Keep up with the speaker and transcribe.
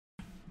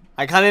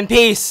I come in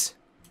peace.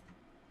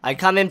 I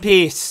come in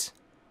peace.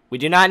 We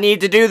do not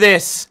need to do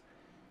this.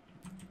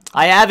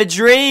 I have a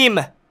dream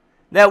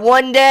that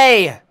one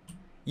day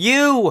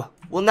you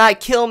will not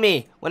kill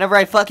me whenever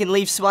I fucking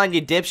leave spawn,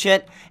 you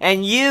dipshit.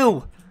 And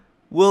you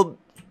will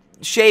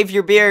shave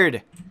your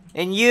beard.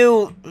 And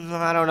you,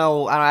 I don't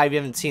know, I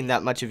haven't seen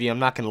that much of you. I'm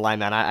not gonna lie,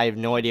 man. I have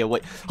no idea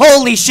what.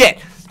 Holy shit!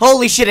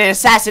 Holy shit, an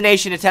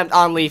assassination attempt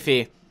on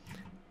Leafy.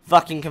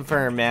 Fucking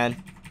confirmed,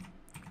 man.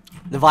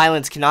 The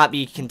violence cannot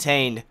be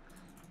contained.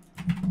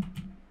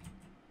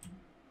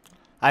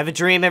 I have a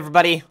dream,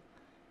 everybody.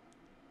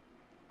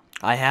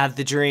 I have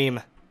the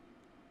dream.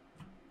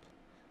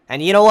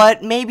 And you know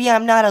what? Maybe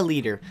I'm not a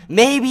leader.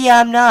 Maybe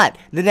I'm not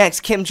the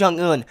next Kim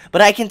Jong-un.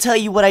 But I can tell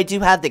you what I do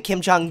have that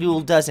Kim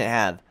Jong-il doesn't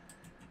have.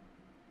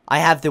 I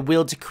have the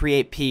will to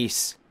create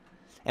peace.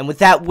 And with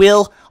that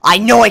will, I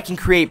know I can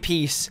create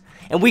peace.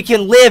 And we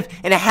can live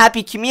in a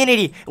happy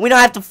community. And we don't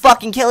have to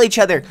fucking kill each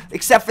other.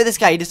 Except for this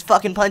guy, he just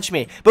fucking punched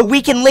me. But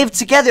we can live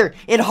together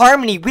in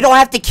harmony. We don't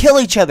have to kill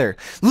each other.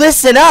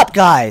 Listen up,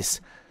 guys.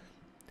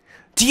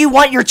 Do you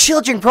want your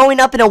children growing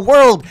up in a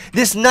world,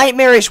 this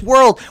nightmarish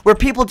world, where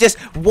people just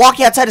walk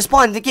outside of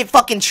spawn and they get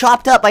fucking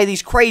chopped up by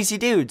these crazy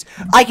dudes?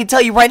 I can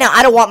tell you right now,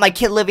 I don't want my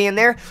kid living in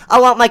there.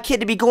 I want my kid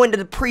to be going to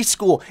the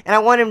preschool, and I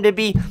want him to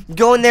be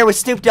going there with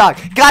Snoop Dogg.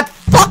 God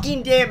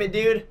fucking damn it,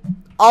 dude.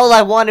 All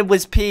I wanted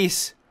was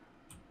peace.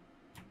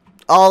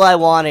 All I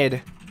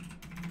wanted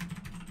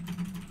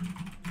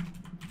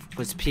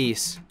was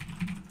peace.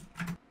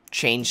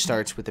 Change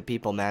starts with the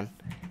people, man.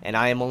 And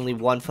I am only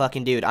one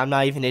fucking dude. I'm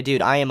not even a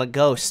dude. I am a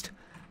ghost.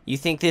 You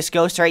think this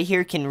ghost right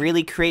here can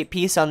really create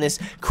peace on this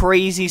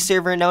crazy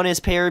server known as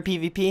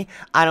PvP?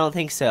 I don't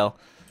think so.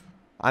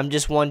 I'm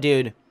just one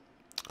dude.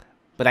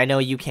 But I know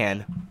you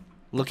can.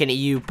 Looking at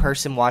you,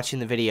 person watching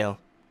the video.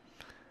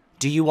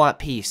 Do you want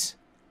peace?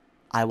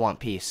 I want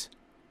peace.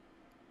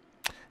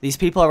 These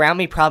people around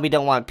me probably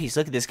don't want peace.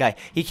 Look at this guy.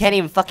 He can't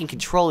even fucking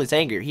control his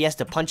anger. He has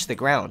to punch the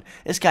ground.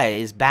 This guy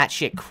is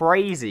batshit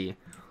crazy.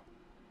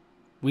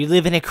 We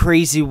live in a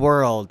crazy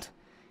world,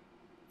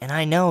 and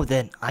I know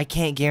that I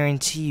can't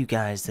guarantee you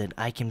guys that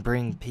I can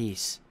bring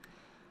peace,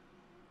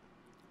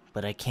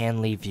 but I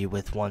can leave you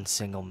with one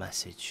single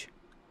message.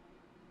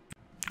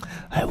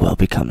 I will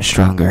become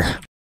stronger.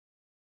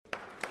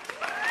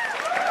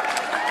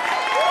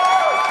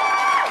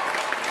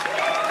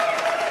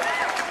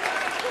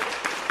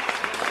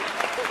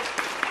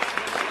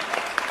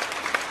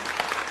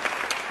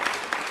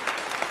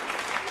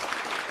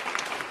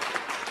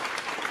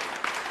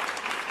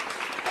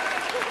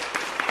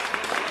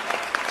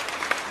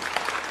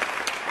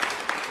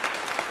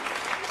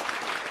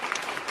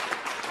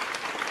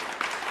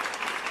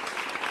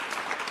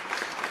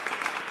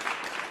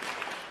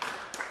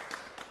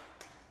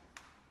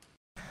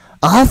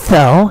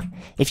 Also,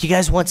 if you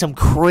guys want some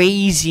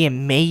crazy,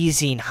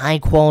 amazing,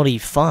 high-quality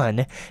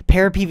fun,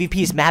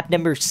 PvP's map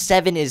number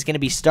 7 is going to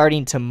be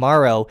starting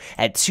tomorrow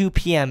at 2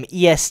 p.m.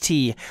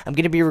 EST. I'm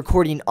going to be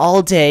recording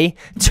all day.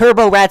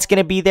 Turbo Rat's going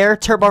to be there.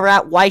 Turbo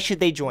Rat, why should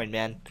they join,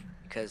 man?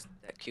 Because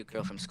that cute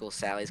girl from school,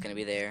 Sally's going to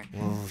be there.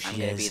 Oh, I'm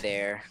going to be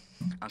there.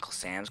 Uncle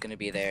Sam's going to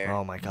be there.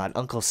 Oh, my God.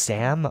 Uncle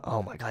Sam?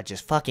 Oh, my God.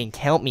 Just fucking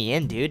count me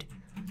in, dude.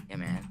 Yeah,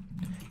 man.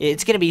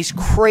 It's going to be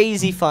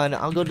crazy fun.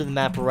 I'll go to the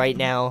map right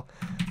now.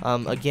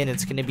 Again,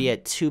 it's going to be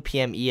at 2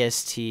 p.m.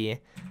 EST.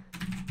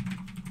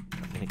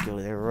 I'm going to go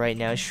there right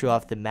now, show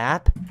off the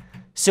map.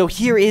 So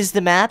here is the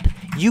map.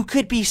 You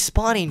could be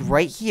spawning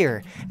right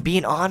here,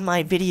 being on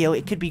my video.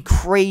 It could be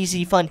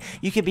crazy fun.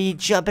 You could be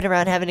jumping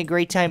around, having a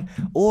great time.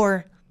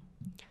 Or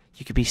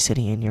you could be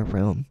sitting in your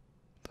room,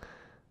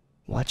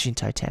 watching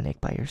Titanic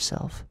by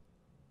yourself.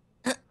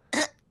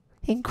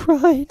 And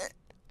crying.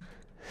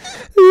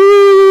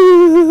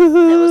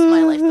 That was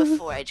my life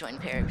before I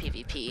joined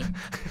PvP.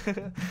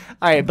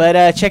 Alright,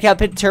 but check out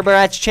Turbo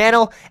Rat's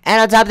channel,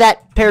 and on top of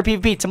that,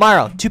 PvP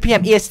tomorrow, 2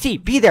 p.m.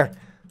 EST. Be there,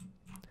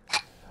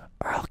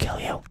 or I'll kill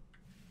you.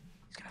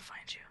 He's gonna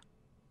find you.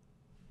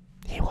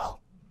 He will.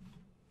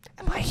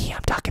 And by he,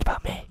 I'm talking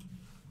about me.